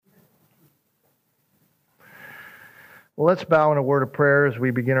Well, let's bow in a word of prayer as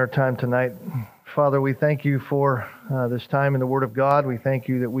we begin our time tonight. Father, we thank you for this time in the Word of God. We thank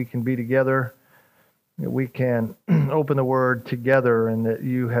you that we can be together, that we can open the Word together, and that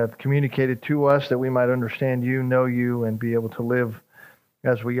you have communicated to us that we might understand you, know you, and be able to live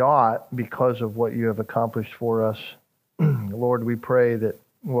as we ought because of what you have accomplished for us. Lord, we pray that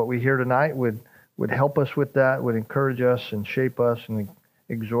what we hear tonight would help us with that, would encourage us and shape us and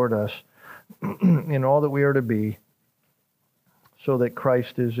exhort us in all that we are to be, so that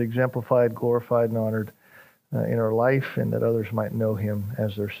Christ is exemplified, glorified, and honored in our life, and that others might know him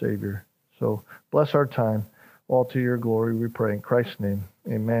as their Savior. So bless our time, all to your glory, we pray. In Christ's name,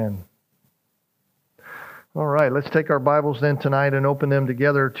 amen. All right, let's take our Bibles then tonight and open them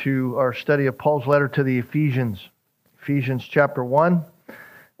together to our study of Paul's letter to the Ephesians. Ephesians chapter 1.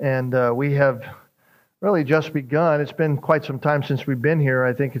 And we have really just begun. It's been quite some time since we've been here.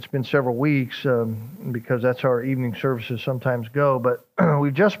 I think it's been several weeks because that's how our evening services sometimes go. But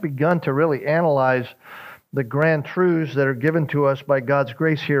we've just begun to really analyze the grand truths that are given to us by God's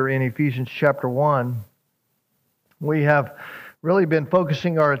grace here in Ephesians chapter 1. We have really been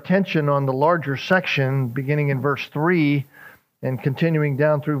focusing our attention on the larger section beginning in verse 3 and continuing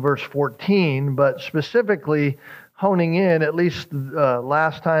down through verse 14, but specifically honing in, at least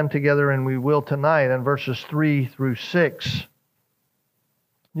last time together, and we will tonight, on verses 3 through 6.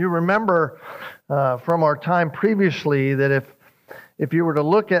 You remember from our time previously that if you were to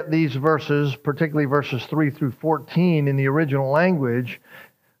look at these verses, particularly verses 3 through 14 in the original language,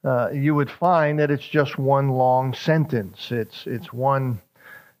 you would find that it's just one long sentence. It's one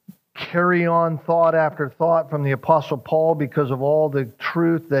carry-on thought after thought from the Apostle Paul because of all the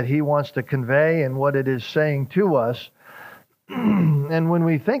truth that he wants to convey and what it is saying to us. And when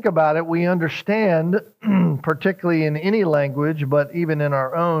we think about it, we understand, particularly in any language, but even in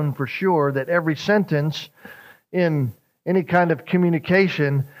our own for sure, that every sentence in any kind of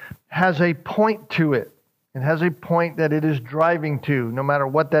communication has a point to it. It has a point that it is driving to, no matter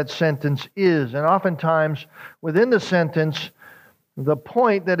what that sentence is. And oftentimes, within the sentence, the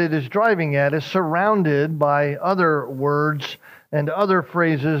point that it is driving at is surrounded by other words and other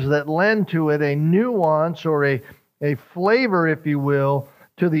phrases that lend to it a nuance or a flavor, if you will,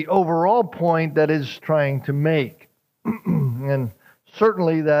 to the overall point that is trying to make. And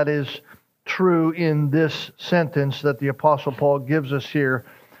certainly that is true in this sentence that the Apostle Paul gives us here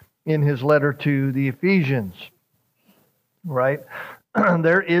in his letter to the Ephesians. Right?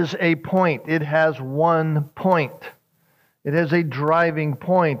 There is a point. It has one point. It has a driving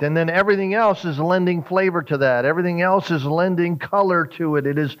point, and then everything else is lending flavor to that. Everything else is lending color to it.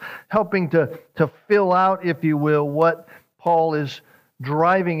 It is helping to fill out, if you will, what Paul is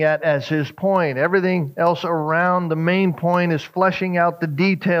driving at as his point. Everything else around the main point is fleshing out the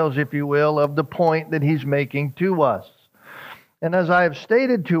details, if you will, of the point that he's making to us. And as I have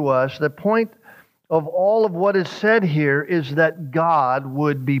stated to us, the point of all of what is said here is that God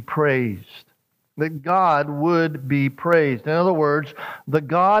would be praised. That God would be praised. In other words, the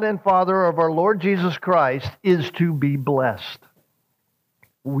God and Father of our Lord Jesus Christ is to be blessed.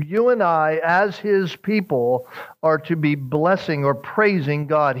 You and I, as His people, are to be blessing or praising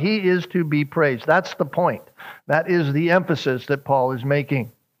God. He is to be praised. That's the point. That is the emphasis that Paul is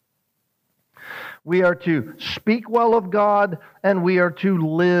making. We are to speak well of God, and we are to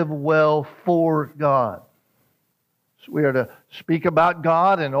live well for God. We are to speak about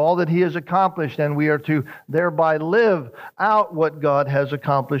God and all that He has accomplished, and we are to thereby live out what God has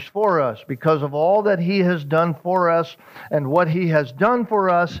accomplished for us. Because of all that He has done for us, and what He has done for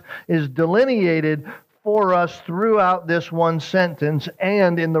us is delineated for us throughout this one sentence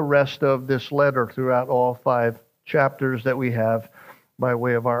and in the rest of this letter, throughout all 5 chapters that we have by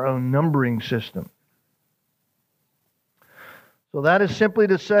way of our own numbering system. So that is simply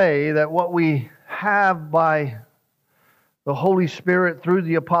to say that what we have by the Holy Spirit through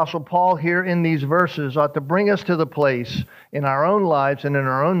the Apostle Paul here in these verses ought to bring us to the place in our own lives and in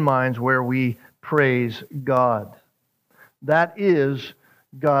our own minds where we praise God. That is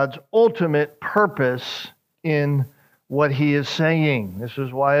God's ultimate purpose in what He is saying. This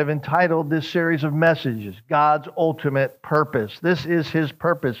is why I've entitled this series of messages, God's Ultimate Purpose. This is His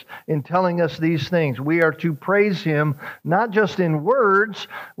purpose in telling us these things. We are to praise Him not just in words,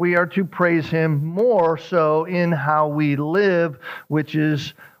 we are to praise Him more so in how we live, which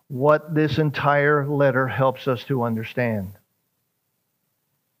is what this entire letter helps us to understand.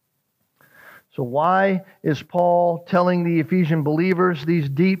 So why is Paul telling the Ephesian believers these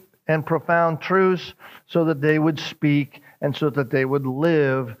deep and profound truths? So that they would speak and so that they would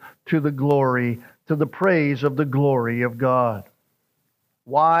live to the glory, to the praise of the glory of God.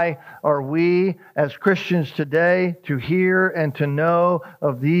 Why are we as Christians today to hear and to know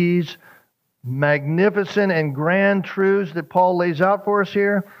of these magnificent and grand truths that Paul lays out for us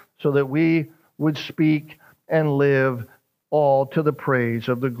here? So that we would speak and live all to the praise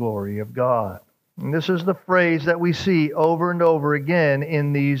of the glory of God. And this is the phrase that we see over and over again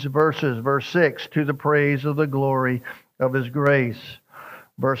in these verses. Verse 6, to the praise of the glory of His grace.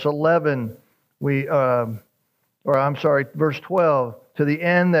 Verse 11, verse 12, to the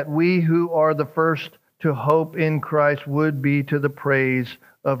end that we who are the first to hope in Christ would be to the praise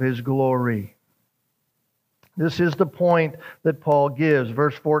of His glory. This is the point that Paul gives.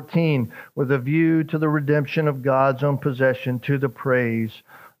 Verse 14, with a view to the redemption of God's own possession to the praise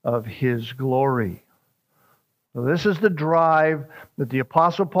of His glory. So this is the drive that the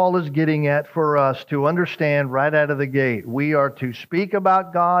Apostle Paul is getting at for us to understand right out of the gate. We are to speak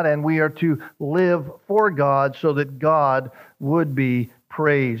about God and we are to live for God so that God would be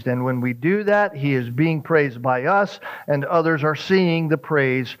praised. And when we do that, He is being praised by us and others are seeing the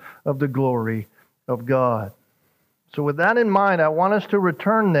praise of the glory of God. So with that in mind, I want us to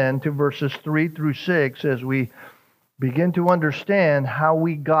return then to verses 3 through 6 as we begin to understand how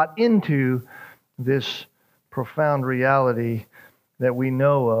we got into this profound reality that we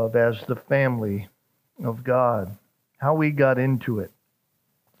know of as the family of God. How we got into it.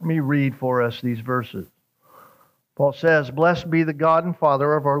 Let me read for us these verses. Paul says, "Blessed be the God and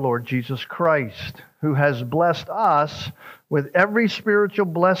Father of our Lord Jesus Christ, who has blessed us with every spiritual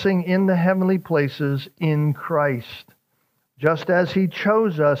blessing in the heavenly places in Christ, just as He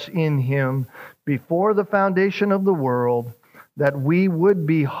chose us in Him before the foundation of the world, that we would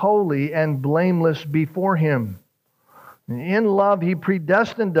be holy and blameless before Him. In love He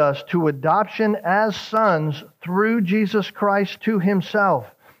predestined us to adoption as sons through Jesus Christ to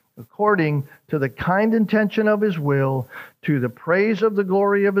Himself, according to the kind intention of His will, to the praise of the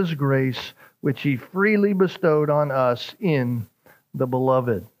glory of His grace, which He freely bestowed on us in the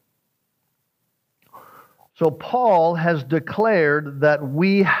Beloved." So Paul has declared that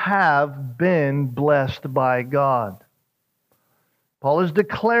we have been blessed by God. Paul is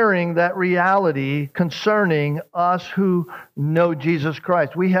declaring that reality concerning us who know Jesus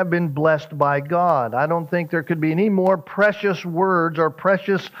Christ. We have been blessed by God. I don't think there could be any more precious words or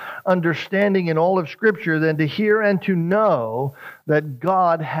precious understanding in all of Scripture than to hear and to know that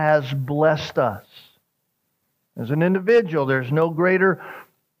God has blessed us. As an individual, there's no greater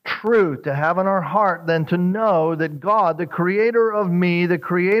truth to have in our heart than to know that God, the Creator of me, the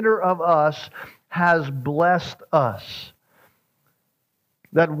Creator of us, has blessed us.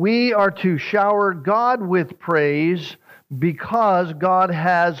 That we are to shower God with praise because God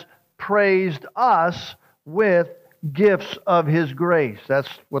has praised us with gifts of His grace. That's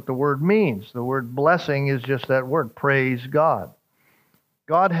what the word means. The word blessing is just that word, praise God.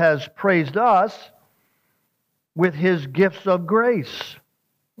 God has praised us with His gifts of grace.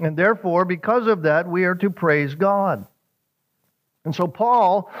 And therefore, because of that, we are to praise God. And so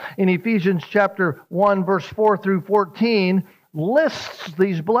Paul, in Ephesians chapter 1, verse 4 through 14, lists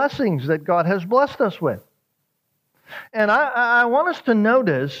these blessings that God has blessed us with. And I want us to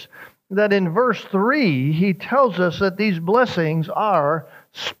notice that in verse 3, he tells us that these blessings are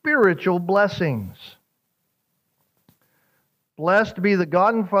spiritual blessings. Blessed be the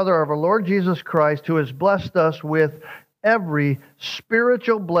God and Father of our Lord Jesus Christ, who has blessed us with every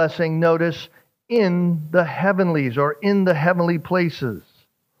spiritual blessing, notice, in the heavenlies or in the heavenly places.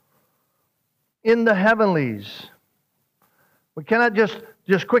 In the heavenlies. We cannot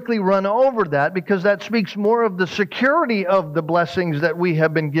just quickly run over that because that speaks more of the security of the blessings that we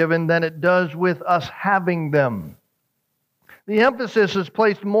have been given than it does with us having them. The emphasis is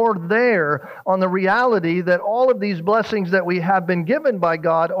placed more there on the reality that all of these blessings that we have been given by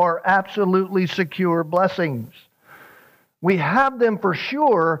God are absolutely secure blessings. We have them for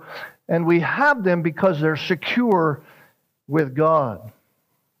sure, and we have them because they're secure with God.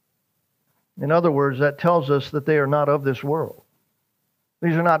 In other words, that tells us that they are not of this world.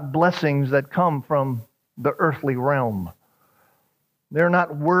 These are not blessings that come from the earthly realm. They're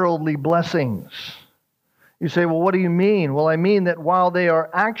not worldly blessings. You say, well, what do you mean? Well, I mean that while they are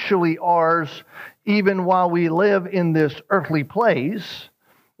actually ours, even while we live in this earthly place,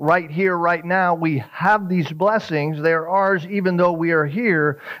 right here, right now, we have these blessings. They're ours even though we are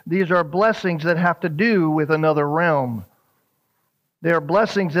here. These are blessings that have to do with another realm. They are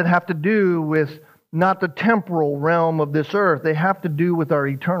blessings that have to do with not the temporal realm of this earth. They have to do with our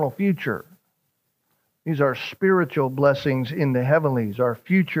eternal future. These are spiritual blessings in the heavenlies, our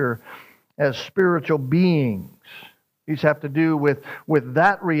future as spiritual beings. These have to do with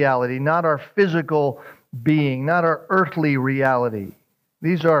that reality, not our physical being, not our earthly reality.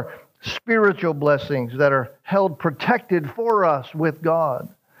 These are spiritual blessings that are held protected for us with God.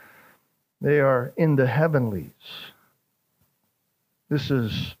 They are in the heavenlies. This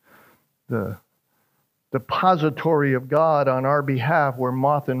is the depository of God on our behalf where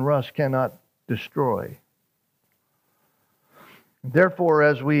moth and rust cannot destroy. Therefore,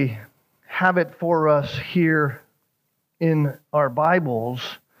 as we have it for us here in our Bibles,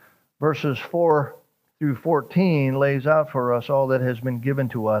 verses 4 through 14 lays out for us all that has been given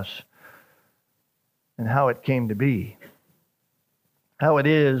to us and how it came to be. How it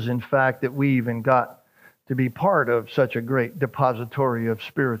is, in fact, that we even got to be part of such a great depository of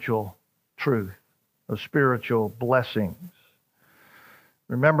spiritual truth, of spiritual blessings.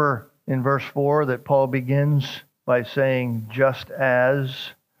 Remember in verse 4 that Paul begins by saying, just as.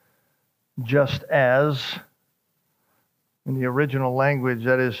 In the original language,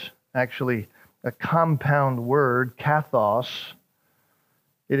 that is actually a compound word, kathos.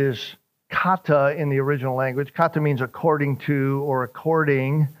 It is kata in the original language. Kata means according to or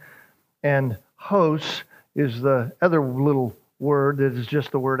according, and hos is the other little word that is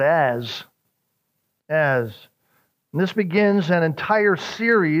just the word as. As. And this begins an entire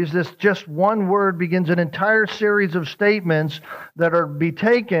series, this just one word begins an entire series of statements that are to be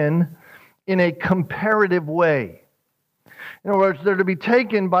taken in a comparative way. In other words, they're to be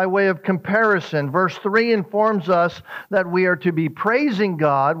taken by way of comparison. Verse 3 informs us that we are to be praising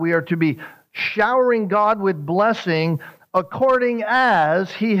God, we are to be showering God with blessing according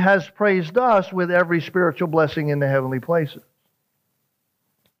as He has praised us with every spiritual blessing in the heavenly places.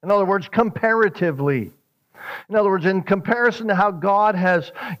 In other words, comparatively. In other words, in comparison to how God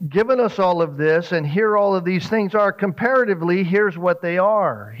has given us all of this, and here all of these things are, comparatively, here's what they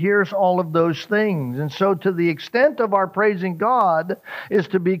are. Here's all of those things. And so to the extent of our praising God is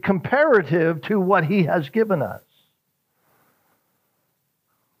to be comparative to what He has given us.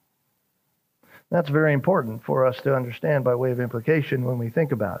 That's very important for us to understand by way of implication when we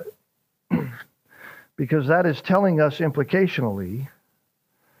think about it. Because that is telling us implicationally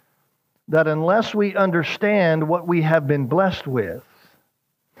that unless we understand what we have been blessed with,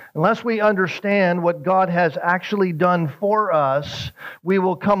 unless we understand what God has actually done for us, we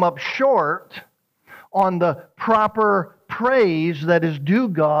will come up short on the proper praise that is due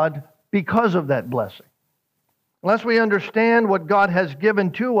God because of that blessing. Unless we understand what God has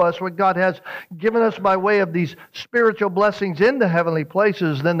given to us, what God has given us by way of these spiritual blessings in the heavenly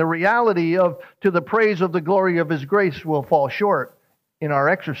places, then the reality of to the praise of the glory of His grace will fall short in our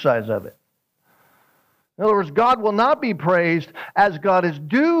exercise of it. In other words, God will not be praised as God is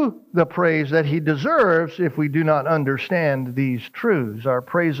due the praise that He deserves if we do not understand these truths. Our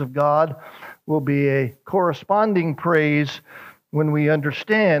praise of God will be a corresponding praise when we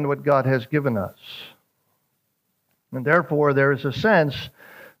understand what God has given us. And therefore, there is a sense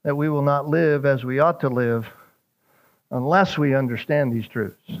that we will not live as we ought to live unless we understand these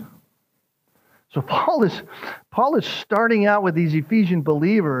truths. So Paul is starting out with these Ephesian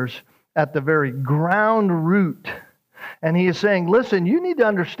believers at the very ground root. And he is saying, listen, you need to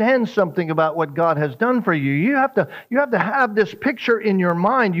understand something about what God has done for you. You have to have this picture in your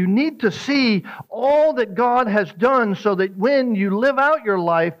mind. You need to see all that God has done so that when you live out your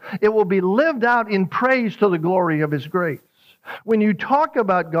life, it will be lived out in praise to the glory of His grace. When you talk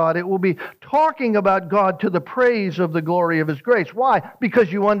about God, it will be talking about God to the praise of the glory of His grace. Why? Because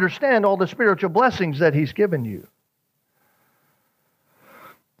you understand all the spiritual blessings that He's given you.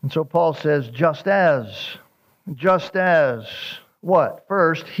 And so Paul says, just as what?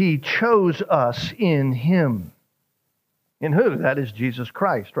 First, He chose us in Him. In who? That is Jesus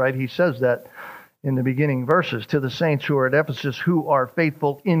Christ, right? He says that in the beginning verses. To the saints who are at Ephesus, who are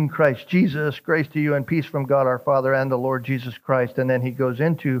faithful in Christ Jesus, grace to you and peace from God our Father and the Lord Jesus Christ. And then he goes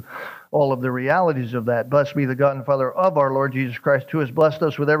into all of the realities of that. Blessed be the God and Father of our Lord Jesus Christ, who has blessed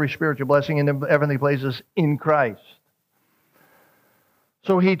us with every spiritual blessing in the heavenly places in Christ.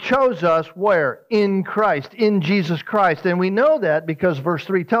 So He chose us where? In Christ, in Jesus Christ. And we know that because verse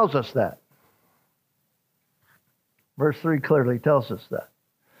 3 tells us that. Verse 3 clearly tells us that.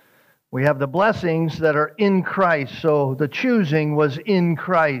 We have the blessings that are in Christ. So the choosing was in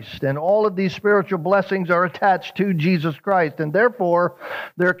Christ. And all of these spiritual blessings are attached to Jesus Christ. And therefore,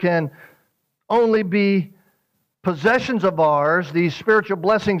 there can only be possessions of ours. These spiritual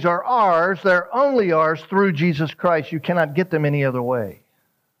blessings are ours. They're only ours through Jesus Christ. You cannot get them any other way.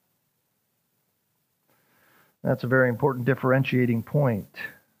 That's a very important differentiating point.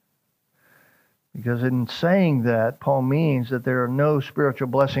 Because in saying that, Paul means that there are no spiritual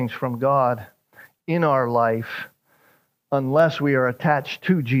blessings from God in our life unless we are attached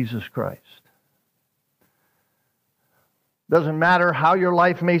to Jesus Christ. Doesn't matter how your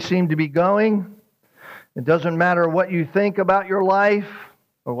life may seem to be going. It doesn't matter what you think about your life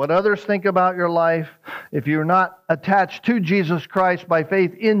or what others think about your life. If you're not attached to Jesus Christ by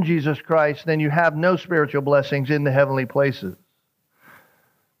faith in Jesus Christ, then you have no spiritual blessings in the heavenly places.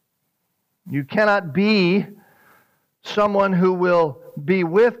 You cannot be someone who will be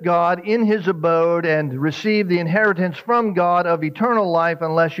with God in His abode and receive the inheritance from God of eternal life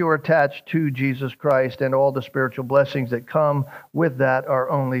unless you are attached to Jesus Christ, and all the spiritual blessings that come with that are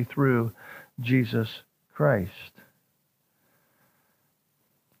only through Jesus Christ.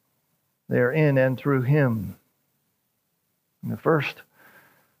 They are in and through Him. And the first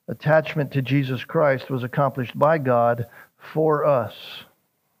attachment to Jesus Christ was accomplished by God for us.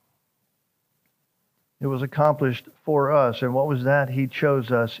 It was accomplished for us. And what was that? He chose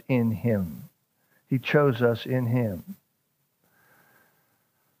us in Him. He chose us in Him.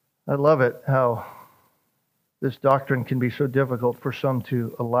 I love it how this doctrine can be so difficult for some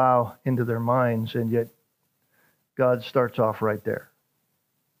to allow into their minds, and yet God starts off right there.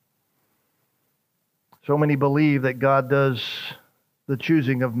 So many believe that God does the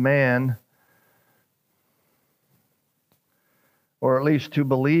choosing of man, or at least to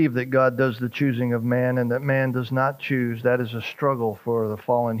believe that God does the choosing of man and that man does not choose. That is a struggle for the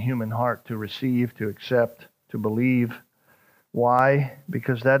fallen human heart to receive, to accept, to believe. Why?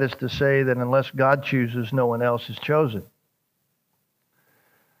 Because that is to say that unless God chooses, no one else is chosen.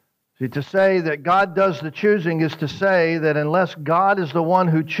 See, to say that God does the choosing is to say that unless God is the one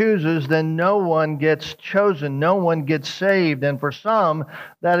who chooses, then no one gets chosen, no one gets saved. And for some,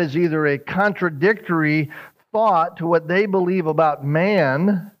 that is either a contradictory thought to what they believe about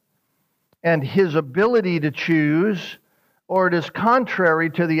man and his ability to choose, or it is contrary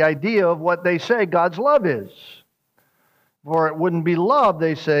to the idea of what they say God's love is. For it wouldn't be love,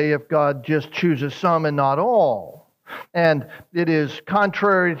 they say, if God just chooses some and not all. And it is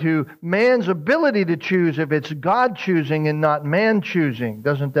contrary to man's ability to choose if it's God choosing and not man choosing.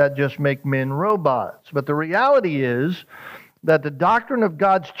 Doesn't that just make men robots? But the reality is that the doctrine of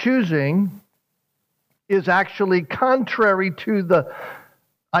God's choosing is actually contrary to the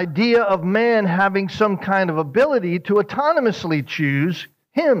idea of man having some kind of ability to autonomously choose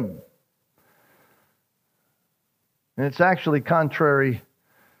Him. And it's actually contrary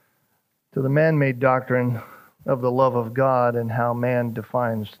to the man-made doctrine of the love of God and how man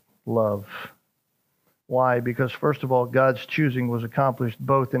defines love. Why? Because first of all, God's choosing was accomplished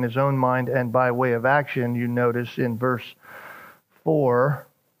both in His own mind and by way of action. You notice in verse 4,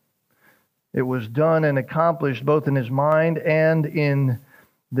 it was done and accomplished both in His mind and in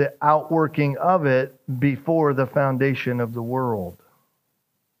the outworking of it before the foundation of the world.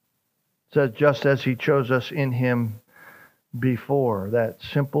 It says, just as He chose us in Him before. That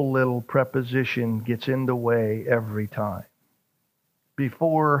simple little preposition gets in the way every time.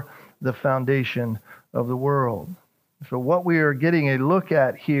 Before the foundation of the world. So what we are getting a look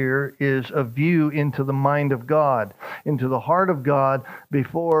at here is a view into the mind of God, into the heart of God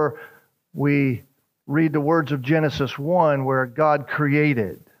before we read the words of Genesis 1 where God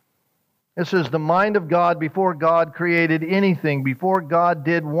created. This is the mind of God before God created anything, before God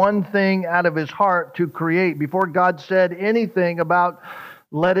did one thing out of His heart to create, before God said anything about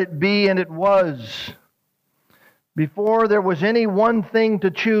let it be and it was. Before there was any one thing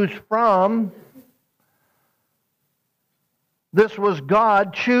to choose from, this was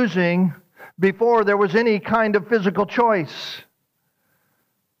God choosing before there was any kind of physical choice.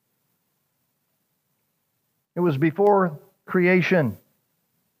 It was before creation.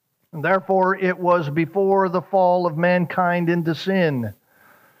 And therefore, it was before the fall of mankind into sin.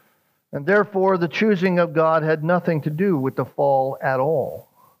 And therefore, the choosing of God had nothing to do with the fall at all.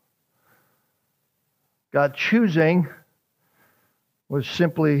 God choosing was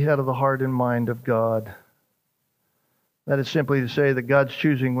simply out of the heart and mind of God. That is simply to say that God's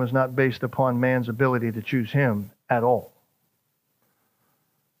choosing was not based upon man's ability to choose Him at all.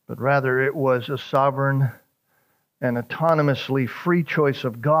 But rather, it was a sovereign and autonomously free choice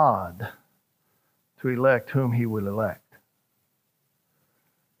of God to elect whom He will elect.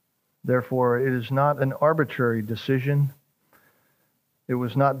 Therefore, it is not an arbitrary decision. It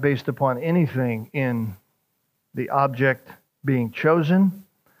was not based upon anything in the object being chosen.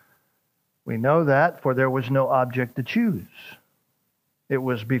 We know that, for there was no object to choose. It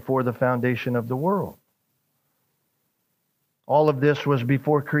was before the foundation of the world. All of this was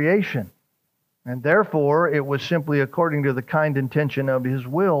before creation. And therefore, it was simply according to the kind intention of His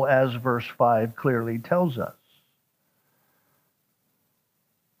will, as verse 5 clearly tells us.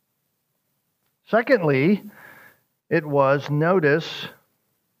 Secondly, it was, notice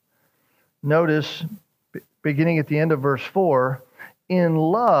beginning at the end of verse 4, in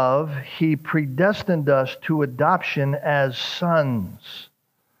love, He predestined us to adoption as sons.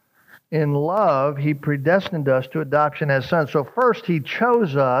 In love, He predestined us to adoption as sons. So first, He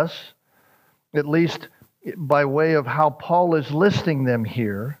chose us, at least by way of how Paul is listing them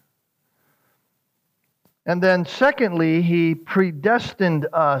here. And then secondly, He predestined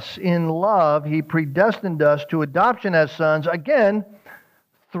us in love. He predestined us to adoption as sons, again,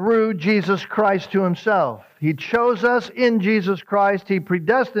 through Jesus Christ to Himself. He chose us in Jesus Christ. He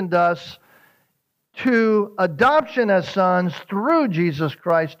predestined us to adoption as sons through Jesus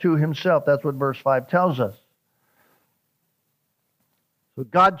Christ to Himself. That's what verse 5 tells us. So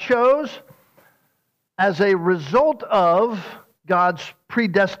God chose as a result of God's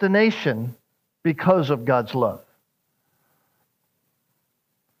predestination because of God's love.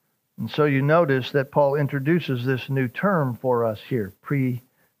 And so you notice that Paul introduces this new term for us here,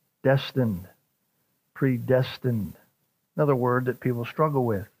 predestined. Predestined. Another word that people struggle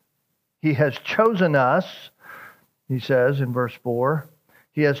with. He has chosen us, he says in verse 4,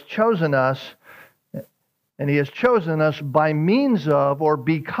 He has chosen us, and He has chosen us by means of or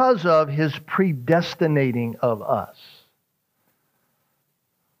because of His predestinating of us.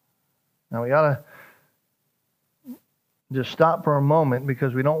 Now we ought to just stop for a moment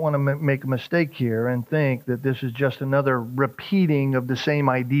because we don't want to make a mistake here and think that this is just another repeating of the same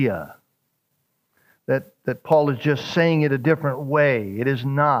idea. That Paul is just saying it a different way. It is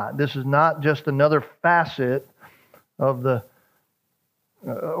not. This is not just another facet of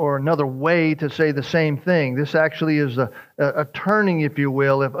or another way to say the same thing. This actually is a turning, if you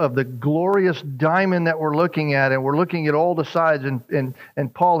will, of the glorious diamond that we're looking at, and we're looking at all the sides,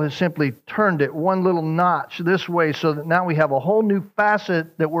 and Paul has simply turned it one little notch this way so that now we have a whole new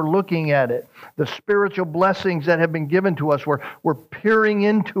facet that we're looking at it. The spiritual blessings that have been given to us, we're peering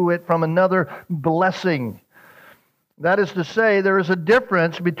into it from another blessing. That is to say, there is a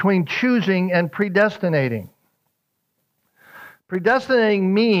difference between choosing and predestinating.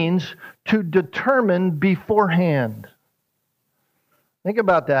 Predestinating means to determine beforehand. Think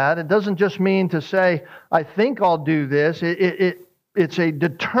about that. It doesn't just mean to say, I think I'll do this. It's a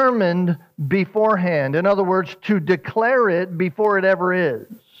determined beforehand. In other words, to declare it before it ever is.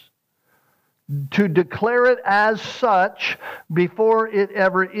 To declare it as such before it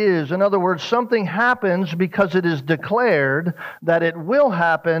ever is. In other words, something happens because it is declared that it will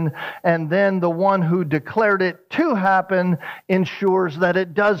happen, and then the one who declared it to happen ensures that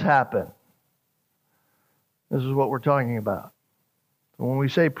it does happen. This is what we're talking about. When we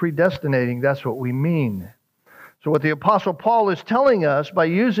say predestinating, that's what we mean. So what the Apostle Paul is telling us by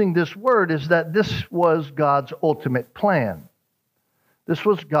using this word is that this was God's ultimate plan. This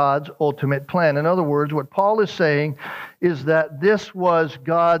was God's ultimate plan. In other words, what Paul is saying is that this was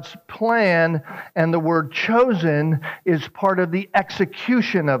God's plan, and the word chosen is part of the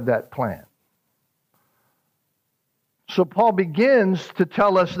execution of that plan. So Paul begins to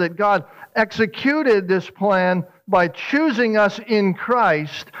tell us that God executed this plan by choosing us in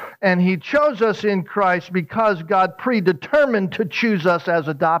Christ, and He chose us in Christ because God predetermined to choose us as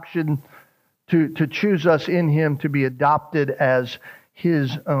adoption, to choose us in Him to be adopted as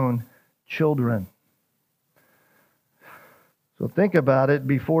His own children. So think about it.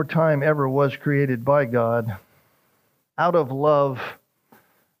 Before time ever was created by God, out of love,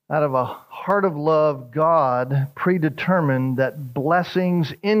 out of a heart of love, God predetermined that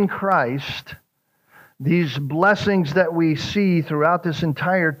blessings in Christ, these blessings that we see throughout this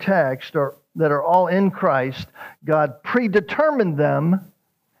entire text, that are all in Christ, God predetermined them,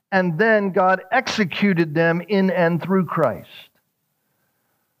 and then God executed them in and through Christ.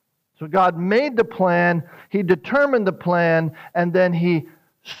 So God made the plan, He determined the plan, and then He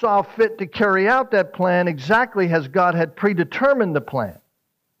saw fit to carry out that plan exactly as God had predetermined the plan.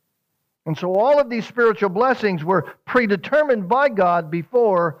 And so all of these spiritual blessings were predetermined by God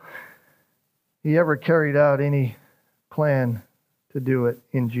before He ever carried out any plan to do it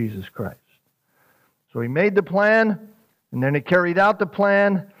in Jesus Christ. So He made the plan, and then He carried out the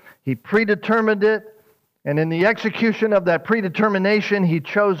plan. He predetermined it. And in the execution of that predetermination, He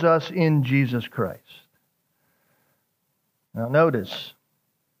chose us in Jesus Christ. Now notice,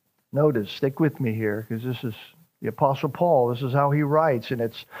 stick with me here, because this is the Apostle Paul. This is how he writes, and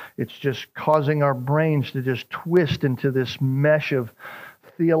it's just causing our brains to just twist into this mesh of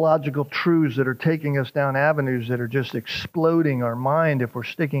theological truths that are taking us down avenues that are just exploding our mind if we're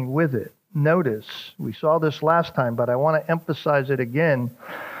sticking with it. Notice, we saw this last time, but I want to emphasize it again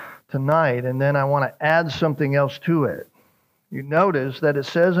tonight, and then I want to add something else to it. You notice that it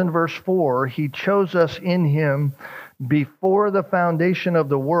says in verse 4, He chose us in Him before the foundation of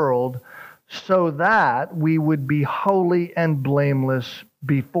the world, so that we would be holy and blameless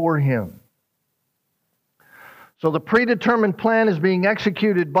before Him. So the predetermined plan is being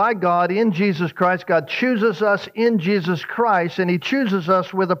executed by God in Jesus Christ. God chooses us in Jesus Christ, and He chooses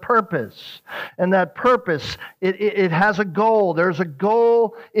us with a purpose. And that purpose, it has a goal. There's a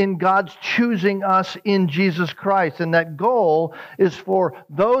goal in God's choosing us in Jesus Christ. And that goal is for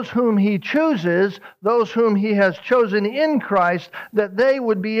those whom He chooses, those whom He has chosen in Christ, that they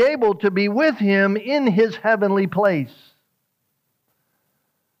would be able to be with Him in His heavenly place.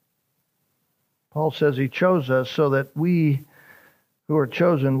 Paul says He chose us so that we who are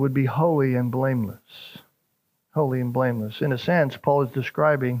chosen would be holy and blameless. Holy and blameless. In a sense, Paul is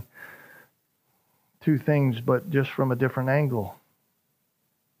describing two things, but just from a different angle.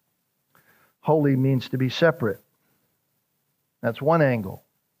 Holy means to be separate. That's one angle.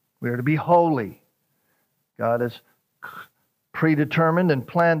 We are to be holy. God has predetermined and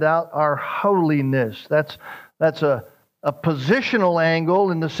planned out our holiness. That's a positional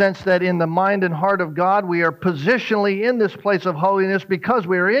angle in the sense that in the mind and heart of God, we are positionally in this place of holiness because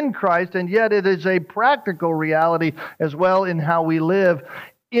we are in Christ, and yet it is a practical reality as well in how we live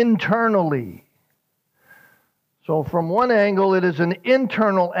internally. So from one angle, it is an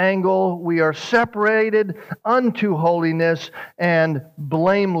internal angle. We are separated unto holiness and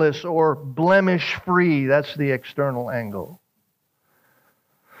blameless or blemish-free. That's the external angle.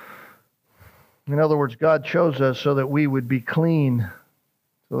 In other words, God chose us so that we would be clean,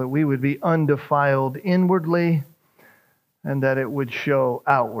 so that we would be undefiled inwardly, and that it would show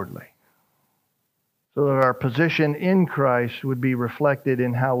outwardly. So that our position in Christ would be reflected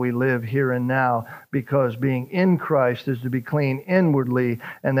in how we live here and now, because being in Christ is to be clean inwardly,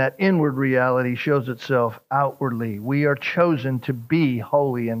 and that inward reality shows itself outwardly. We are chosen to be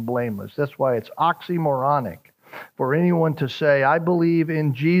holy and blameless. That's why it's oxymoronic for anyone to say, I believe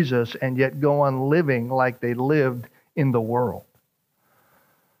in Jesus, and yet go on living like they lived in the world.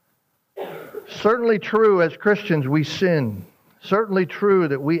 Certainly true as Christians, we sin. Certainly true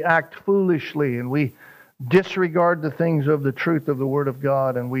that we act foolishly and we disregard the things of the truth of the Word of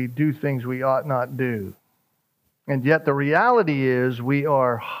God, and we do things we ought not do. And yet the reality is we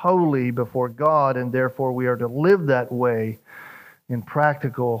are holy before God, and therefore we are to live that way in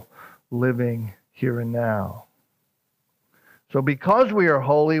practical living here and now. So because we are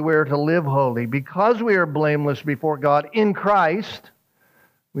holy, we are to live holy. Because we are blameless before God in Christ,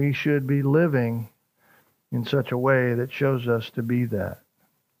 we should be living in such a way that shows us to be that.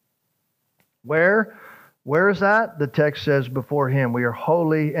 Where is that? The text says before Him. We are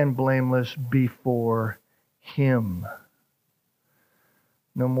holy and blameless before Him.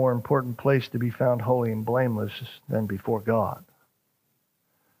 No more important place to be found holy and blameless than before God.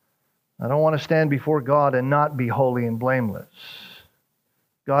 I don't want to stand before God and not be holy and blameless.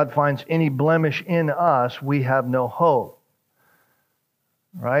 God finds any blemish in us, we have no hope.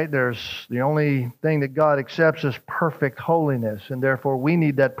 Right? There's the only thing that God accepts is perfect holiness, and therefore we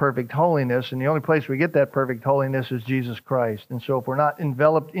need that perfect holiness, and the only place we get that perfect holiness is Jesus Christ. And so if we're not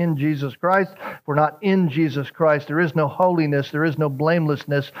enveloped in Jesus Christ, if we're not in Jesus Christ, there is no holiness, there is no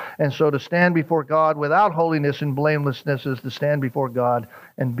blamelessness, and so to stand before God without holiness and blamelessness is to stand before God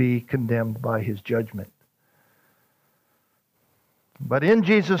and be condemned by His judgment. But in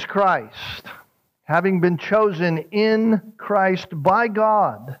Jesus Christ, having been chosen in Christ by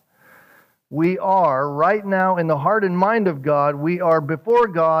God, we are right now in the heart and mind of God. We are before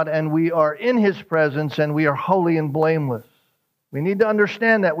God and we are in His presence and we are holy and blameless. We need to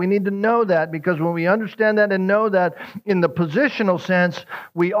understand that. We need to know that, because when we understand that and know that in the positional sense,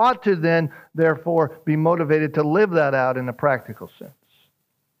 we ought to then, therefore, be motivated to live that out in a practical sense.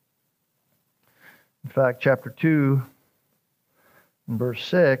 In fact, chapter 2, in verse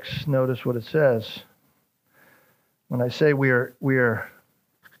 6, notice what it says. When I say we are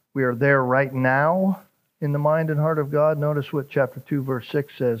there right now in the mind and heart of God, notice what chapter 2, verse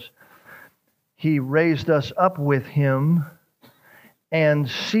 6 says. He raised us up with Him and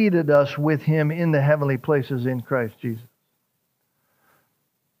seated us with Him in the heavenly places in Christ Jesus.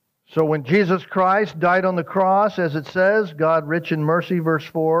 So when Jesus Christ died on the cross, as it says, God rich in mercy, verse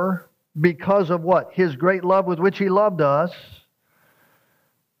 4, because of what? His great love with which He loved us.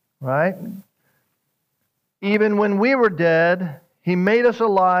 Right? Even when we were dead, He made us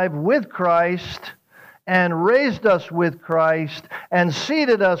alive with Christ and raised us with Christ and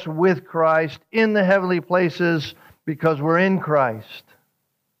seated us with Christ in the heavenly places because we're in Christ.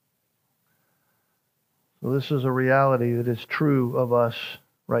 So this is a reality that is true of us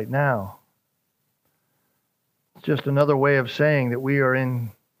right now. It's just another way of saying that we are in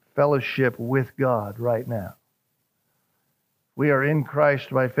fellowship with God right now. We are in Christ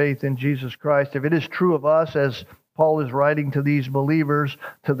by faith in Jesus Christ. If it is true of us, as Paul is writing to these believers,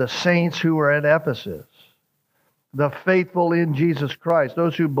 to the saints who are at Ephesus, the faithful in Jesus Christ,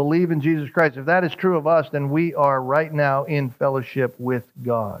 those who believe in Jesus Christ, if that is true of us, then we are right now in fellowship with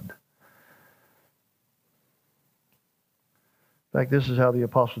God. In fact, this is how the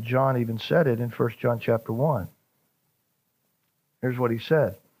Apostle John even said it in 1 John chapter 1. Here's what he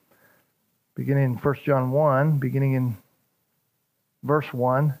said. Beginning in 1 John 1, beginning in verse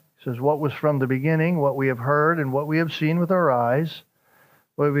 1, he says, "What was from the beginning, what we have heard and what we have seen with our eyes,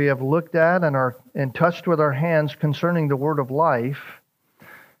 what we have looked at and touched with our hands concerning the word of life.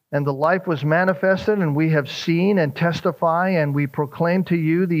 And the life was manifested, and we have seen and testify, and we proclaim to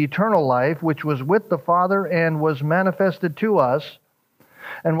you the eternal life, which was with the Father and was manifested to us.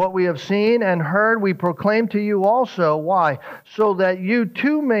 And what we have seen and heard, we proclaim to you also." Why? "So that you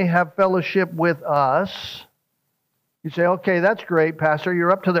too may have fellowship with us." You say, okay, that's great, Pastor.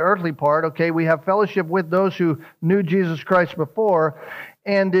 You're up to the earthly part. Okay, we have fellowship with those who knew Jesus Christ before.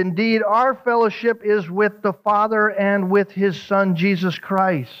 And indeed, our fellowship is with the Father and with His Son, Jesus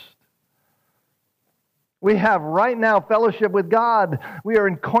Christ. We have right now fellowship with God. We are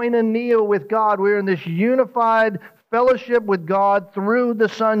in koinonia with God. We are in this unified fellowship with God through the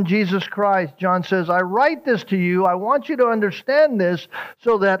Son, Jesus Christ. John says, "I write this to you. I want you to understand this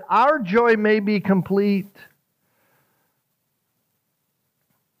so that our joy may be complete."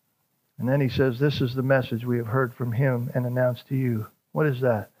 And then he says, "This is the message we have heard from Him and announced to you." What is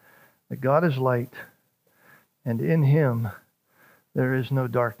that? That God is light, and in Him there is no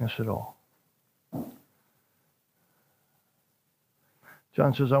darkness at all.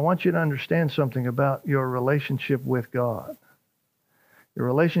 John says, I want you to understand something about your relationship with God. Your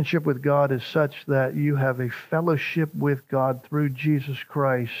relationship with God is such that you have a fellowship with God through Jesus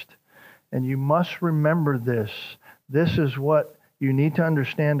Christ. And you must remember this. This is what you need to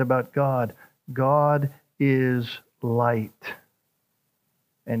understand about God. God is light.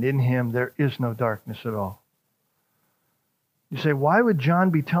 And in Him there is no darkness at all. You say, why would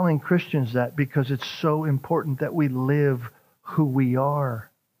John be telling Christians that? Because it's so important that we live who we are.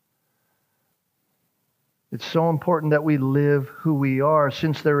 It's so important that we live who we are.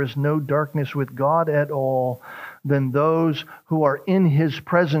 Since there is no darkness with God at all, then those who are in His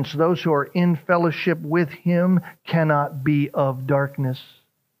presence, those who are in fellowship with Him, cannot be of darkness.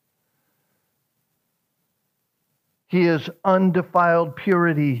 He is undefiled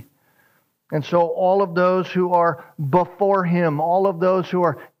purity. And so all of those who are before Him, all of those who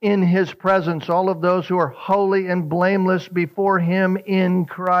are in His presence, all of those who are holy and blameless before Him in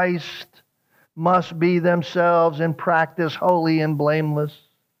Christ must be themselves in practice holy and blameless.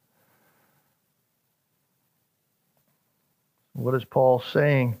 What is Paul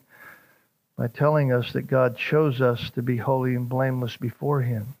saying by telling us that God chose us to be holy and blameless before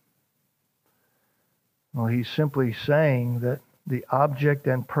Him? Well, he's simply saying that the object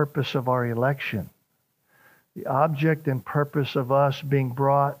and purpose of our election, the object and purpose of us being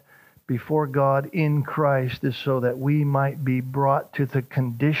brought before God in Christ, is so that we might be brought to the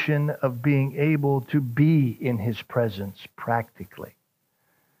condition of being able to be in His presence practically.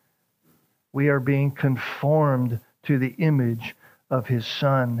 We are being conformed to the image of His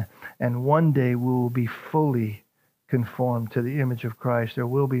Son, and one day we will be fully conformed to the image of Christ. There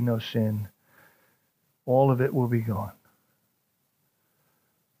will be no sin. All of it will be gone.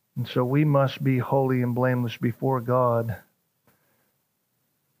 And so we must be holy and blameless before God.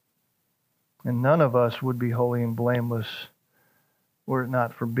 And none of us would be holy and blameless were it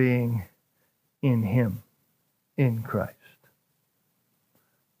not for being in Him, in Christ.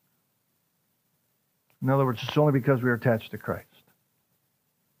 In other words, it's only because we are attached to Christ.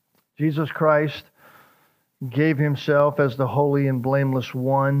 Jesus Christ gave Himself as the holy and blameless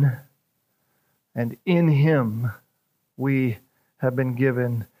one, and in Him we have been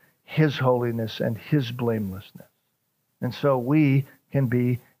given His holiness and His blamelessness. And so we can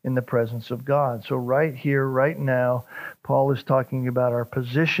be in the presence of God. So right here, right now, Paul is talking about our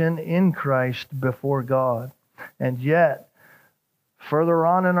position in Christ before God. And yet, further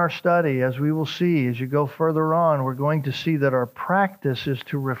on in our study, as we will see, as you go further on, we're going to see that our practice is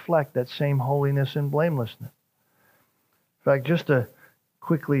to reflect that same holiness and blamelessness. In fact, just to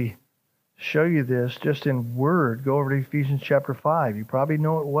quickly show you this, just in word, go over to Ephesians chapter 5. You probably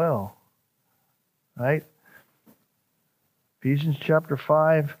know it well, right? Ephesians chapter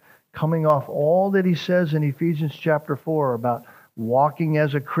 5, coming off all that he says in Ephesians chapter 4 about walking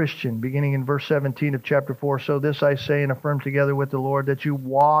as a Christian, beginning in verse 17 of chapter 4. So this I say and affirm together with the Lord, that you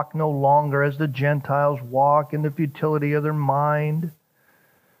walk no longer as the Gentiles walk in the futility of their mind.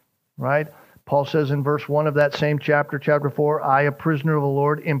 Right? Paul says in verse 1 of that same chapter, chapter 4, I, a prisoner of the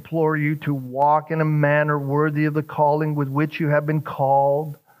Lord, implore you to walk in a manner worthy of the calling with which you have been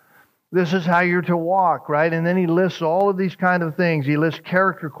called. This is how you're to walk, right? And then he lists all of these kind of things. He lists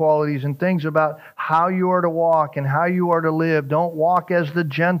character qualities and things about how you are to walk and how you are to live. Don't walk as the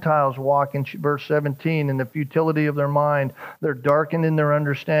Gentiles walk in verse 17 in the futility of their mind. They're darkened in their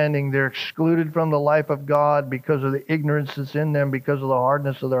understanding. They're excluded from the life of God because of the ignorance that's in them, because of the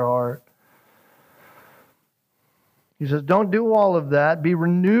hardness of their heart. He says, don't do all of that. Be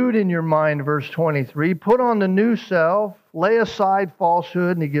renewed in your mind, verse 23. Put on the new self. Lay aside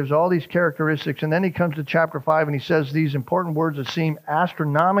falsehood. And he gives all these characteristics. And then he comes to chapter 5 and he says these important words that seem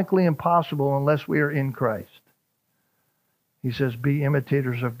astronomically impossible unless we are in Christ. He says, be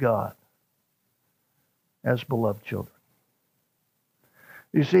imitators of God as beloved children.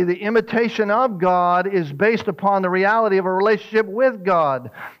 You see, the imitation of God is based upon the reality of a relationship with God.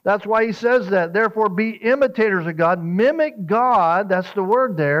 That's why he says that. Therefore, be imitators of God. Mimic God, that's the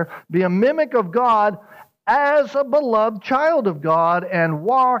word there. Be a mimic of God as a beloved child of God and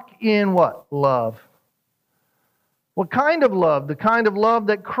walk in what? Love. What kind of love? The kind of love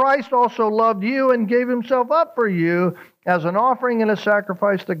that Christ also loved you and gave himself up for you as an offering and a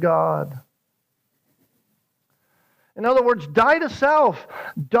sacrifice to God. In other words, die to self.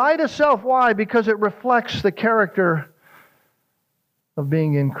 Die to self. Why? Because it reflects the character of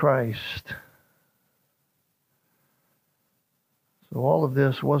being in Christ. So all of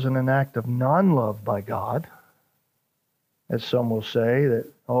this wasn't an act of non-love by God, as some will say,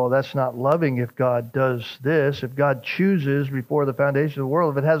 that, oh, that's not loving if God does this. If God chooses before the foundation of the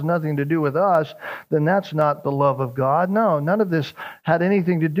world, if it has nothing to do with us, then that's not the love of God. No, none of this had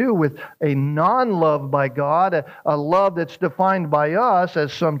anything to do with a non-love by God, a love that's defined by us,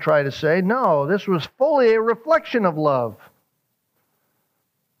 as some try to say. No, this was fully a reflection of love.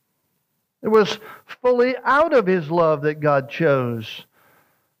 It was fully out of his love that God chose.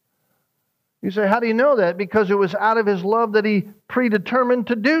 You say, how do you know that? Because it was out of his love that he predetermined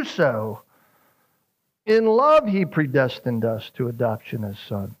to do so. In love, he predestined us to adoption as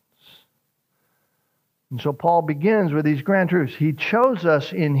sons. And so Paul begins with these grand truths. He chose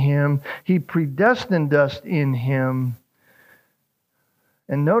us in him. He predestined us in him.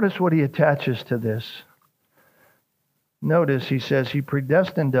 And notice what he attaches to this. Notice he says he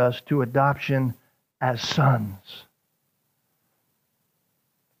predestined us to adoption as sons.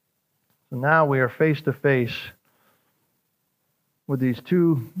 So now we are face to face with these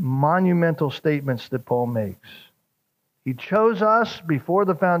two monumental statements that Paul makes. He chose us before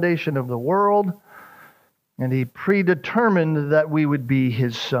the foundation of the world, and he predetermined that we would be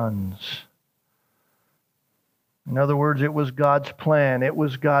his sons. In other words, it was God's plan, it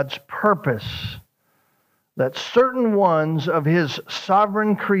was God's purpose that certain ones of his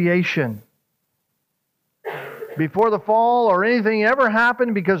sovereign creation, before the fall or anything ever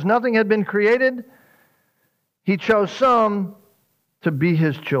happened, because nothing had been created, he chose some to be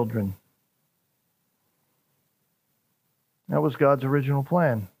his children. That was God's original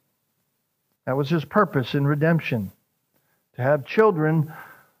plan. That was his purpose in redemption, to have children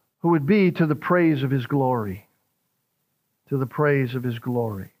who would be to the praise of his glory. To the praise of his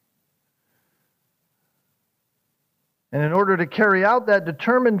glory. And in order to carry out that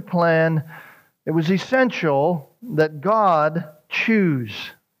determined plan, it was essential that God choose.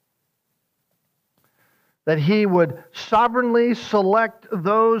 That he would sovereignly select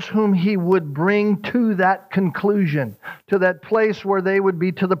those whom he would bring to that conclusion, to that place where they would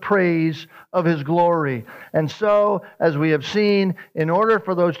be to the praise of his glory. And so, as we have seen, in order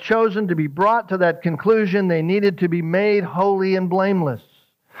for those chosen to be brought to that conclusion, they needed to be made holy and blameless.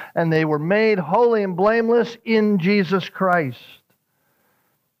 And they were made holy and blameless in Jesus Christ.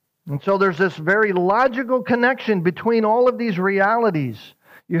 And so there's this very logical connection between all of these realities.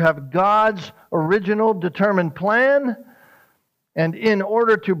 You have God's original determined plan, and in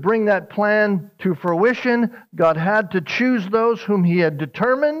order to bring that plan to fruition, God had to choose those whom he had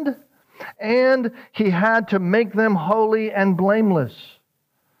determined, and he had to make them holy and blameless.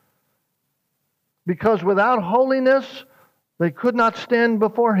 Because without holiness, they could not stand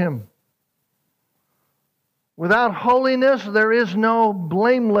before him. Without holiness, there is no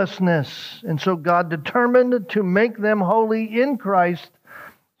blamelessness. And so God determined to make them holy in Christ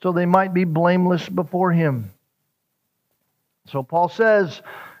so they might be blameless before him. So Paul says,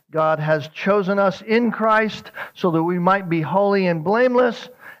 God has chosen us in Christ so that we might be holy and blameless,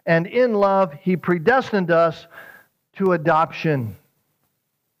 and in love he predestined us to adoption.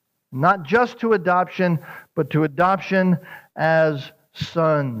 Not just to adoption, but to adoption as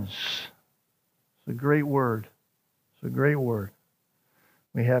sons. It's a great word. It's a great word.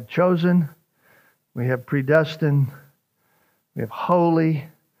 We have chosen, We have predestined. We have holy.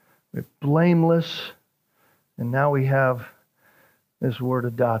 We have blameless. And now we have this word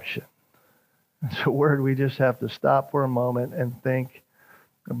adoption. It's a word we just have to stop for a moment and think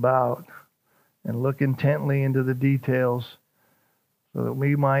about and look intently into the details so that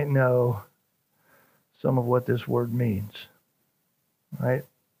we might know some of what this word means. Right?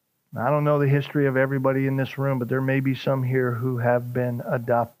 I don't know the history of everybody in this room, but there may be some here who have been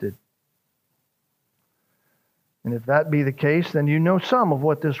adopted. And if that be the case, then you know some of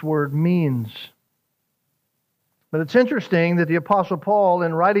what this word means. But it's interesting that the Apostle Paul,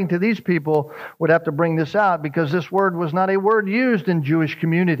 in writing to these people, would have to bring this out because this word was not a word used in Jewish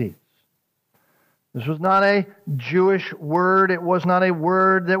communities. This was not a Jewish word. It was not a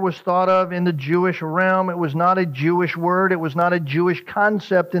word that was thought of in the Jewish realm. It was not a Jewish word. It was not a Jewish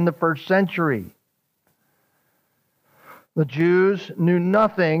concept in the first century. The Jews knew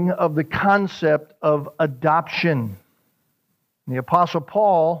nothing of the concept of adoption. The Apostle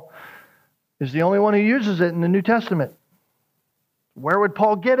Paul is the only one who uses it in the New Testament. Where would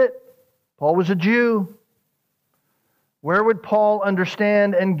Paul get it? Paul was a Jew. Where would Paul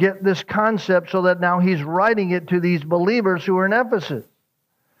understand and get this concept so that now he's writing it to these believers who are in Ephesus?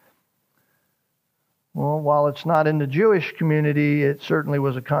 Well, while it's not in the Jewish community, it certainly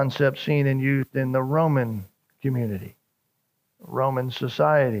was a concept seen and used in the Roman community, Roman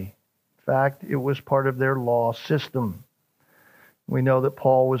society. In fact, it was part of their law system. We know that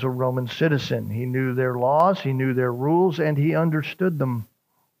Paul was a Roman citizen. He knew their laws, he knew their rules, and he understood them.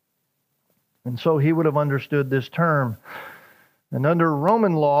 And so he would have understood this term. And under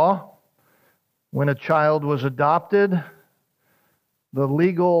Roman law, when a child was adopted, the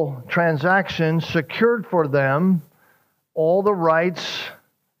legal transaction secured for them all the rights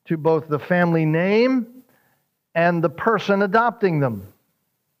to both the family name and the person adopting them.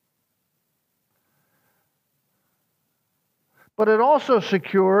 But it also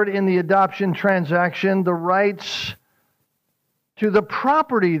secured in the adoption transaction the rights to the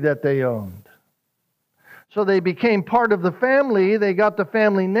property that they owned. So they became part of the family, they got the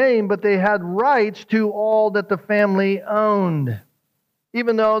family name, but they had rights to all that the family owned.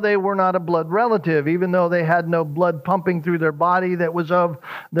 Even though they were not a blood relative, even though they had no blood pumping through their body that was of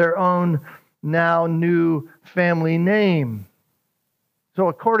their own now new family name. So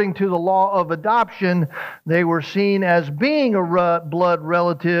according to the law of adoption, they were seen as being a blood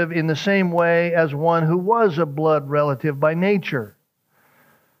relative in the same way as one who was a blood relative by nature.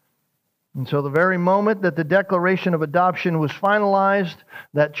 And so the very moment that the declaration of adoption was finalized,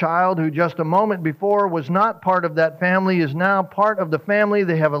 that child who just a moment before was not part of that family is now part of the family.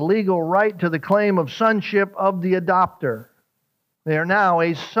 They have a legal right to the claim of sonship of the adopter. They are now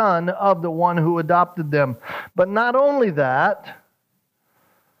a son of the one who adopted them. But not only that,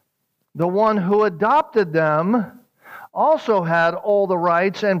 the one who adopted them also had all the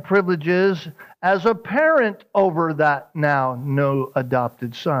rights and privileges as a parent over that now no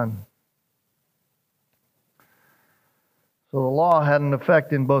adopted son. So the law had an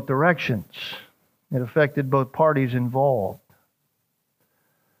effect in both directions. It affected both parties involved.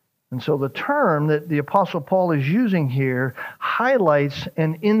 And so the term that the Apostle Paul is using here highlights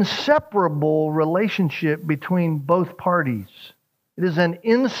an inseparable relationship between both parties. It is an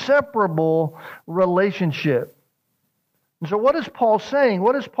inseparable relationship. And so what is Paul saying?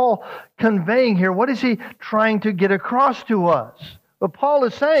 What is Paul conveying here? What is he trying to get across to us? What Paul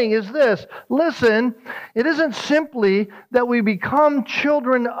is saying is this: listen, it isn't simply that we become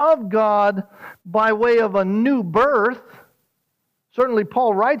children of God by way of a new birth. Certainly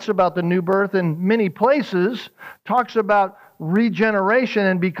Paul writes about the new birth in many places, talks about regeneration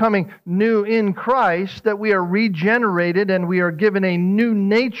and becoming new in Christ, that we are regenerated and we are given a new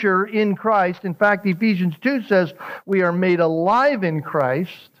nature in Christ. In fact, Ephesians 2 says we are made alive in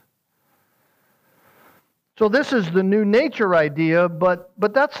Christ. So this is the new nature idea, but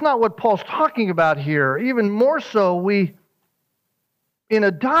that's not what Paul's talking about here. Even more so, in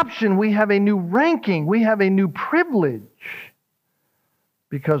adoption, we have a new ranking, we have a new privilege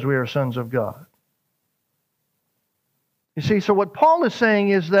because we are sons of God. You see, so what Paul is saying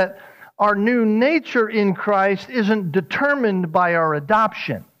is that our new nature in Christ isn't determined by our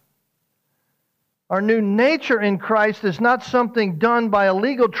adoption. Our new nature in Christ is not something done by a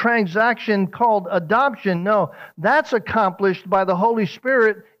legal transaction called adoption. No, that's accomplished by the Holy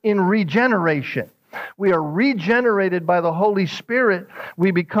Spirit in regeneration. We are regenerated by the Holy Spirit.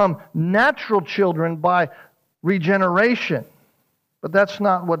 We become natural children by regeneration. But that's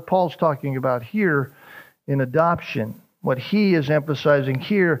not what Paul's talking about here in adoption. What he is emphasizing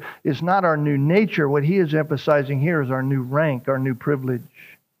here is not our new nature. What he is emphasizing here is our new rank, our new privilege.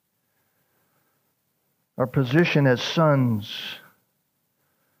 our position as sons.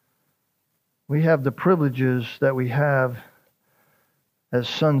 We have the privileges that we have as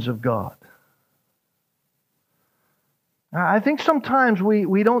sons of God. I think sometimes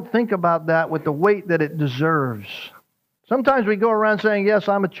we don't think about that with the weight that it deserves. Sometimes we go around saying, yes,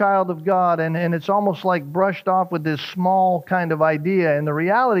 I'm a child of God, and it's almost like brushed off with this small kind of idea. And the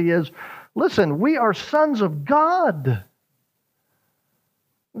reality is, listen, we are sons of God.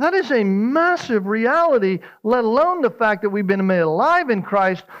 That is a massive reality, let alone the fact that we've been made alive in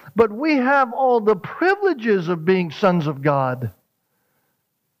Christ, but we have all the privileges of being sons of God.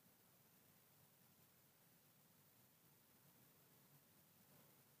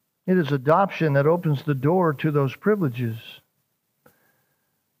 It is adoption that opens the door to those privileges.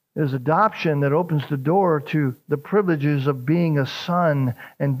 It is adoption that opens the door to the privileges of being a son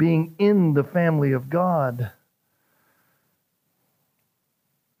and being in the family of God.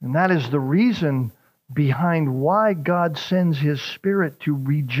 And that is the reason behind why God sends His Spirit to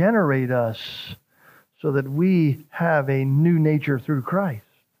regenerate us so that we have a new nature through Christ.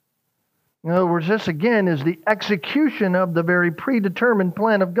 In other words, this again is the execution of the very predetermined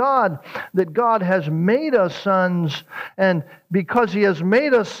plan of God, that God has made us sons, and because He has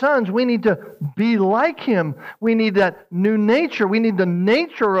made us sons, we need to be like Him. We need that new nature. We need the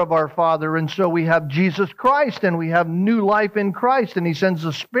nature of our Father, and so we have Jesus Christ, and we have new life in Christ, and He sends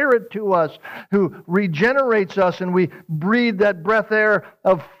the Spirit to us who regenerates us, and we breathe that breath air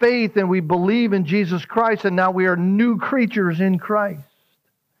of faith, and we believe in Jesus Christ, and now we are new creatures in Christ.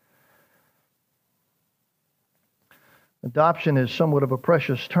 Adoption is somewhat of a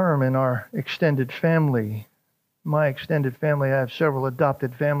precious term in our extended family. My extended family, I have several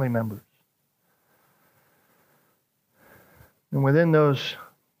adopted family members. And within those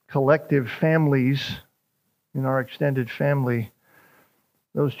collective families, in our extended family,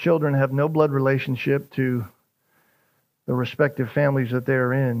 those children have no blood relationship to the respective families that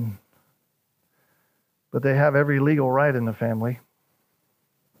they're in, but they have every legal right in the family.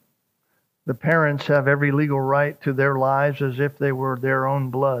 The parents have every legal right to their lives as if they were their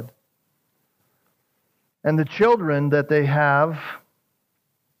own blood. And the children that they have,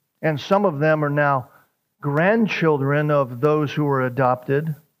 and some of them are now grandchildren of those who were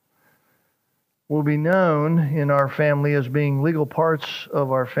adopted, will be known in our family as being legal parts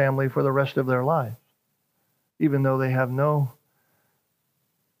of our family for the rest of their lives, even though they have no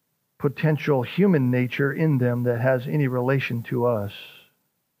potential human nature in them that has any relation to us.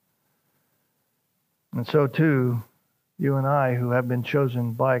 And so too, you and I who have been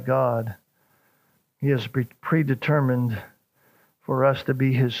chosen by God, He has predetermined for us to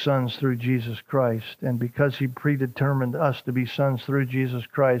be His sons through Jesus Christ. And because He predetermined us to be sons through Jesus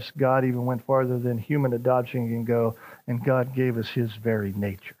Christ, God even went farther than human adoption can go, and God gave us His very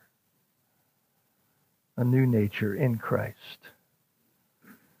nature. A new nature in Christ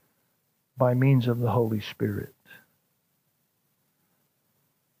by means of the Holy Spirit.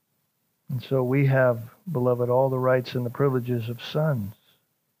 And so we have, beloved, all the rights and the privileges of sons.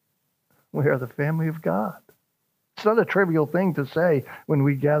 We are the family of God. It's not a trivial thing to say when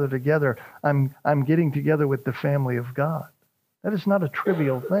we gather together, I'm getting together with the family of God. That is not a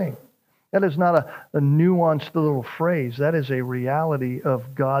trivial thing. That is not a nuanced little phrase. That is a reality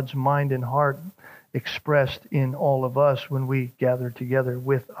of God's mind and heart expressed in all of us when we gather together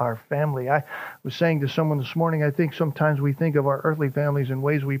with our family. I was saying to someone this morning, I think sometimes we think of our earthly families in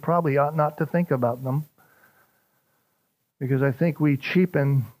ways we probably ought not to think about them, because I think we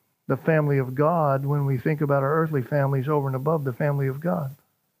cheapen the family of God when we think about our earthly families over and above the family of God.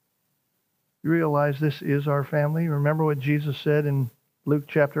 You realize this is our family? Remember what Jesus said in Luke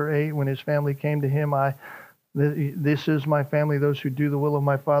chapter 8 when His family came to Him, this is my family, those who do the will of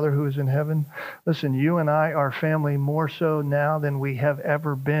my Father who is in heaven. Listen, you and I are family more so now than we have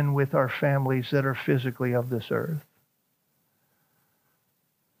ever been with our families that are physically of this earth.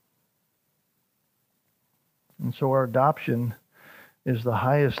 And so our adoption is the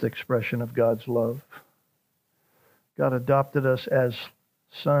highest expression of God's love. God adopted us as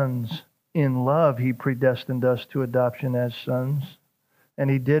sons. In love, He predestined us to adoption as sons. And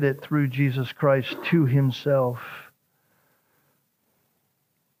He did it through Jesus Christ to Himself.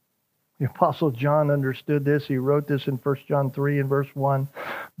 The Apostle John understood this. He wrote this in 1 John 3 and verse 1.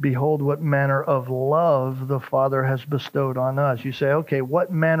 Behold, what manner of love the Father has bestowed on us. You say, okay,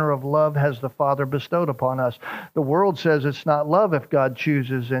 what manner of love has the Father bestowed upon us? The world says it's not love if God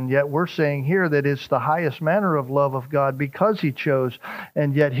chooses, and yet we're saying here that it's the highest manner of love of God because He chose.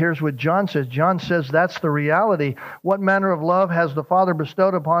 And yet here's what John says. John says that's the reality. What manner of love has the Father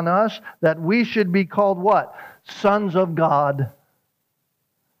bestowed upon us? That we should be called what? Sons of God.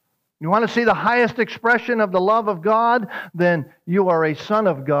 You want to see the highest expression of the love of God? Then you are a son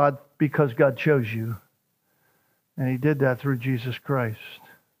of God because God chose you. And He did that through Jesus Christ.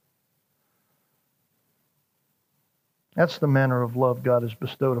 That's the manner of love God has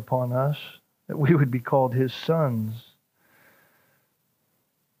bestowed upon us, that we would be called His sons.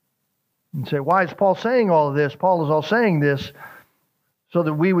 And say, why is Paul saying all of this? Paul is all saying this so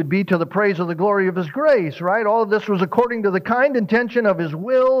that we would be to the praise of the glory of His grace, right? All of this was according to the kind intention of His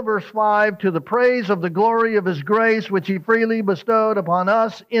will, verse 5, to the praise of the glory of His grace, which He freely bestowed upon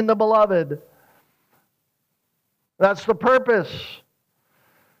us in the Beloved. That's the purpose.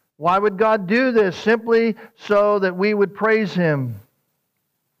 Why would God do this? Simply so that we would praise Him.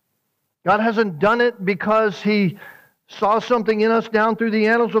 God hasn't done it because He saw something in us down through the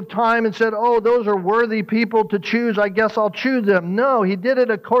annals of time and said, oh, those are worthy people to choose. I guess I'll choose them. No, He did it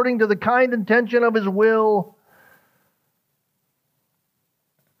according to the kind intention of His will.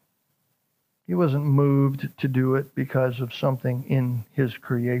 He wasn't moved to do it because of something in His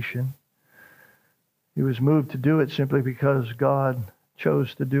creation. He was moved to do it simply because God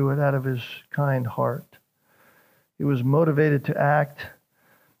chose to do it out of His kind heart. He was motivated to act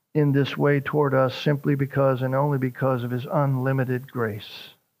in this way toward us simply because and only because of His unlimited grace.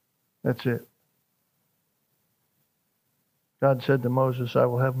 That's it. God said to Moses, I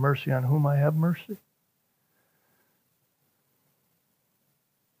will have mercy on whom I have mercy.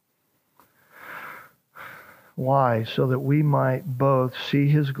 Why? So that we might both see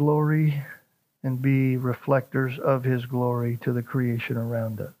His glory and be reflectors of His glory to the creation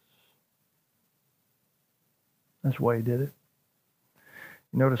around us. That's why He did it.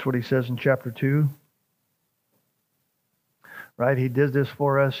 Notice what He says in chapter 2. Right? He did this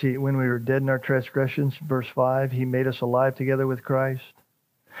for us. When we were dead in our transgressions, verse 5, He made us alive together with Christ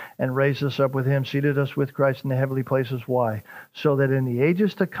and raised us up with Him, seated us with Christ in the heavenly places. Why? So that in the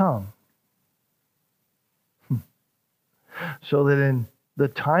ages to come, so that in the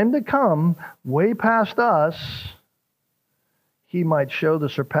time to come, way past us, He might show the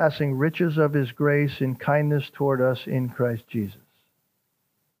surpassing riches of His grace in kindness toward us in Christ Jesus.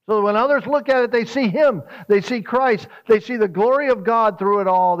 So that when others look at it, they see Him. They see Christ. They see the glory of God through it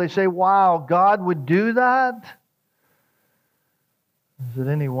all. They say, wow, God would do that? Is it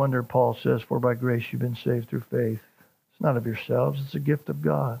any wonder, Paul says, for by grace you've been saved through faith. It's not of yourselves. It's a gift of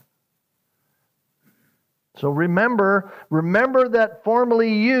God. So remember that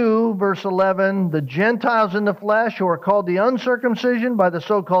formerly you, verse 11, the Gentiles in the flesh who are called the uncircumcision by the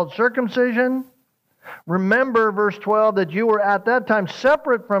so-called circumcision. Remember, verse 12, that you were at that time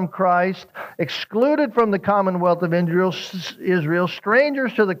separate from Christ, excluded from the commonwealth of Israel,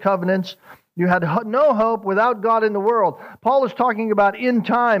 strangers to the covenants. You had no hope without God in the world. Paul is talking about in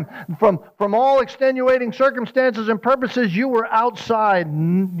time. From all extenuating circumstances and purposes, you were outside.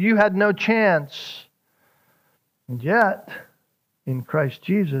 You had no chance. And yet, in Christ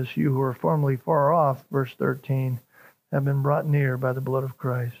Jesus, you who were formerly far off, verse 13, have been brought near by the blood of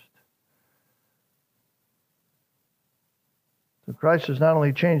Christ. So Christ has not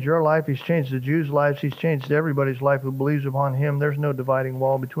only changed your life, He's changed the Jews' lives, He's changed everybody's life who believes upon Him. There's no dividing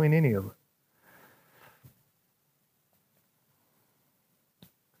wall between any of it.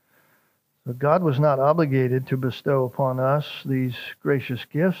 So God was not obligated to bestow upon us these gracious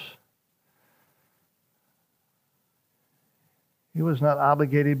gifts. He was not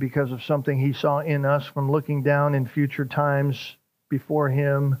obligated because of something He saw in us from looking down in future times before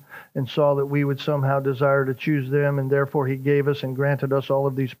Him and saw that we would somehow desire to choose them, and therefore He gave us and granted us all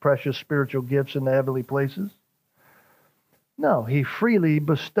of these precious spiritual gifts in the heavenly places. No, He freely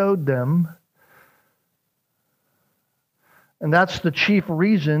bestowed them. And that's the chief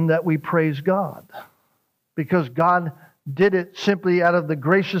reason that we praise God. Because God did it simply out of the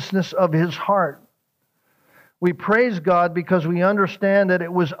graciousness of His heart. We praise God because we understand that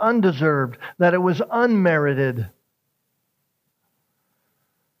it was undeserved, that it was unmerited.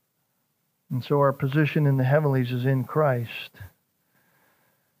 And so our position in the heavenlies is in Christ.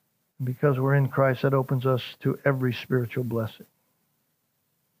 And because we're in Christ, that opens us to every spiritual blessing.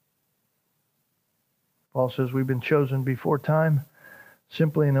 Paul says we've been chosen before time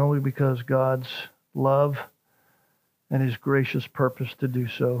simply and only because God's love and His gracious purpose to do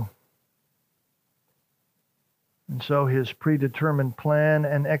so. And so His predetermined plan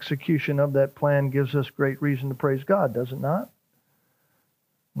and execution of that plan gives us great reason to praise God, does it not?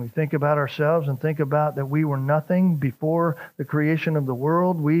 When we think about ourselves and think about that we were nothing before the creation of the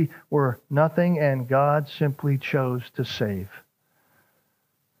world, we were nothing, and God simply chose to save.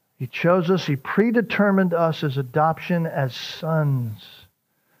 He chose us, He predetermined us as adoption as sons.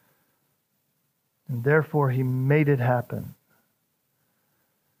 And therefore He made it happen.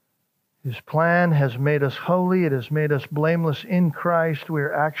 His plan has made us holy. It has made us blameless in Christ. We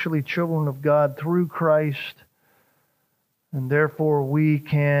are actually children of God through Christ. And therefore we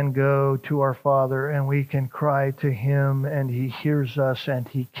can go to our Father and we can cry to Him, and He hears us and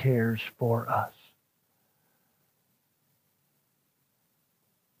He cares for us.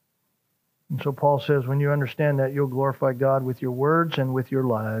 And so Paul says, when you understand that, you'll glorify God with your words and with your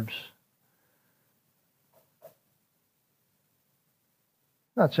lives.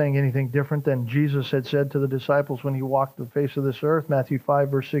 Not saying anything different than Jesus had said to the disciples when He walked the face of this earth. Matthew 5,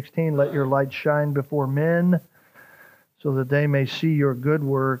 verse 16, let your light shine before men so that they may see your good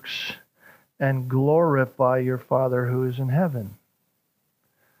works and glorify your Father who is in heaven.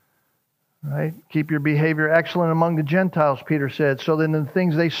 Right? Keep your behavior excellent among the Gentiles, Peter said, so that in the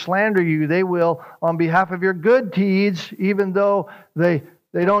things they slander you, they will, on behalf of your good deeds, even though they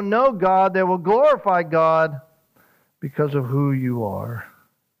don't know God, they will glorify God because of who you are.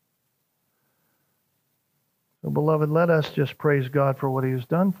 So, beloved, let us just praise God for what He has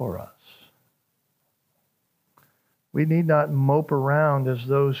done for us. We need not mope around as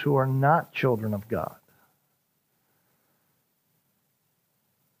those who are not children of God.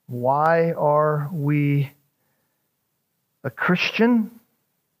 Why are we a Christian?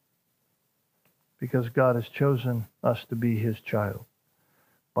 Because God has chosen us to be His child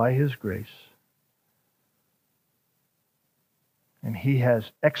by His grace. And He has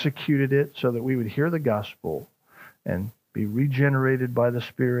executed it so that we would hear the gospel and be regenerated by the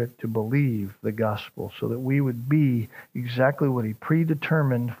Spirit to believe the gospel, so that we would be exactly what He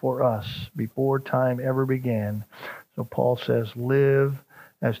predetermined for us before time ever began. So Paul says, live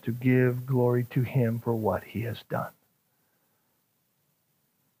as to give glory to Him for what He has done.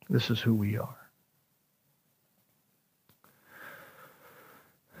 This is who we are.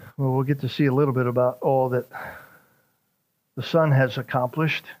 Well, we'll get to see a little bit about all that the Son has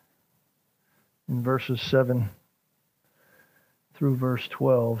accomplished in verses 7 through verse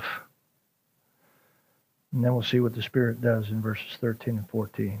 12. And then we'll see what the Spirit does in verses 13 and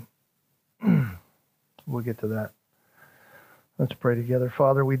 14. We'll get to that. Let's pray together.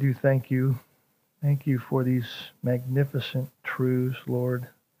 Father, we do thank You. Thank You for these magnificent truths, Lord.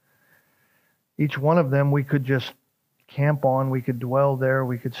 Each one of them we could just camp on. We could dwell there.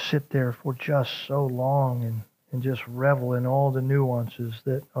 We could sit there for just so long and just revel in all the nuances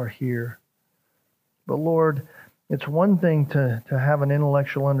that are here. But Lord, it's one thing to have an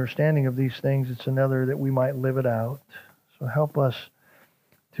intellectual understanding of these things. It's another that we might live it out. So help us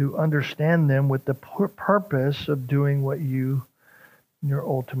to understand them with the purpose of doing what Your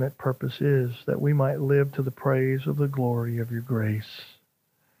ultimate purpose is, that we might live to the praise of the glory of Your grace.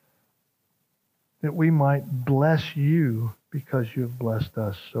 That we might bless You because You have blessed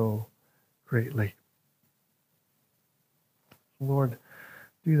us so greatly. Lord,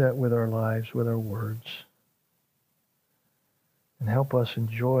 do that with our lives, with our words. And help us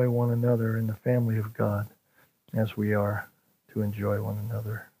enjoy one another in the family of God as we are to enjoy one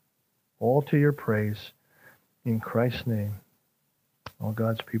another. All to Your praise, in Christ's name. All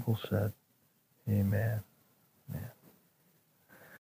God's people said, amen.